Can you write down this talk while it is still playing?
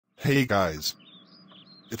Hey guys.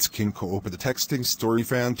 It's King Koopa the Texting Story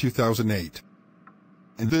Fan 2008.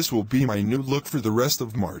 And this will be my new look for the rest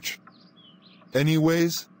of March.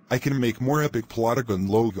 Anyways, I can make more epic Plotagon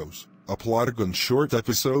logos, a Plotagon short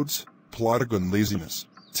episodes, Plotagon laziness,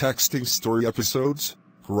 texting story episodes,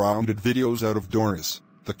 grounded videos out of Doris,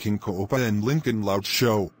 the King Koopa and Lincoln Loud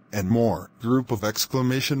show, and more. Group of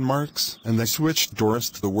exclamation marks, and I switched Doris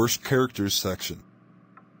to the worst characters section.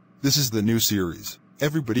 This is the new series.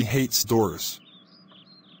 Everybody hates Doris.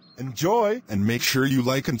 Enjoy, and make sure you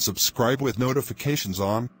like and subscribe with notifications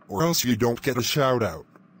on, or else you don't get a shout out.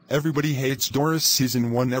 Everybody Hates Doris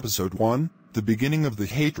Season 1 Episode 1, The Beginning of the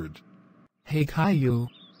Hatred. Hey Caillou.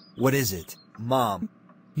 What is it, Mom?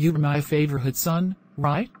 You're my favorite son,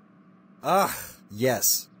 right?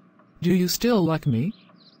 Yes. Do you still like me?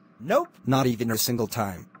 Nope, not even a single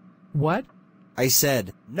time. What? I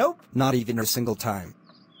said, nope, not even a single time.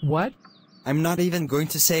 What? I'm not even going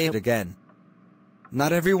to say it again.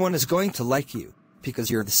 Not everyone is going to like you, because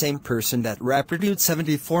you're the same person that rapper Dude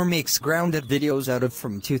 74 makes grounded videos out of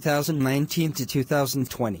from 2019 to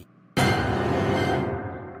 2020.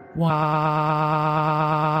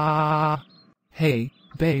 Wah. Hey,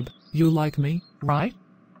 babe, you like me, right?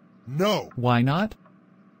 No, Why not?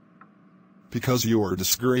 because you are a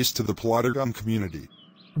disgrace to the Plotagon community.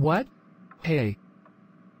 What? Hey.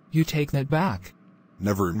 You take that back.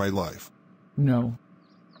 Never in my life. No.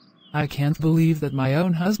 I can't believe that my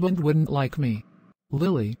own husband wouldn't like me.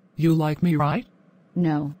 Lily, you like me, right?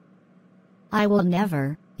 No. I will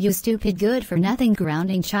never, you stupid good-for-nothing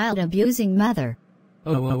grounding child-abusing mother.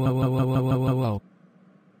 Oh.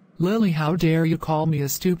 Lily, how dare you call me a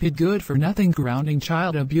stupid good-for-nothing grounding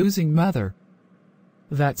child-abusing mother?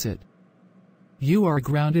 That's it. You are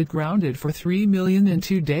grounded for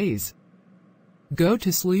 3,002 days. Go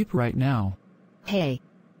to sleep right now. Hey.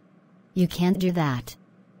 You can't do that.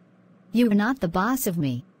 You are not the boss of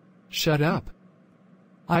me. Shut up.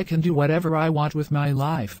 I can do whatever I want with my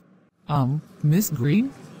life. Miss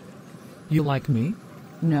Green? You like me?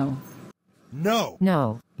 No. No,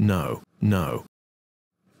 No. No, no.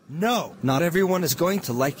 no, Not everyone is going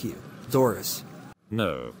to like you, Doris.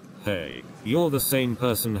 No. Hey, you're the same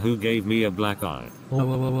person who gave me a black eye.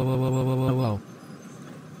 Whoa.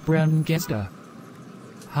 Brangesta.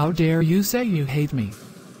 How dare you say you hate me?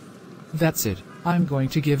 That's it. I'm going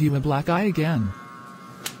to give you a black eye again.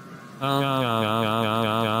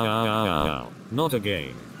 Not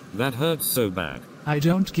again. That hurts so bad. I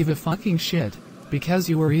don't give a fucking shit, because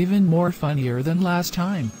you were even more funnier than last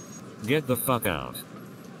time. Get the fuck out.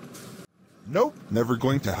 nope, never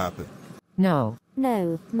going to happen. No.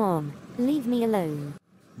 No, Mom, leave me alone.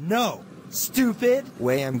 No, stupid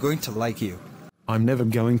way I'm going to like you. I'm never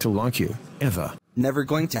going to like you, ever. Never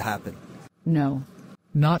going to happen. No.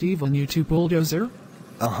 Not even you two, bulldozer?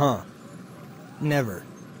 Never.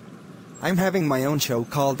 I'm having my own show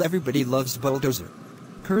called Everybody Loves Bulldozer.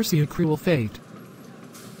 Curse you, cruel fate.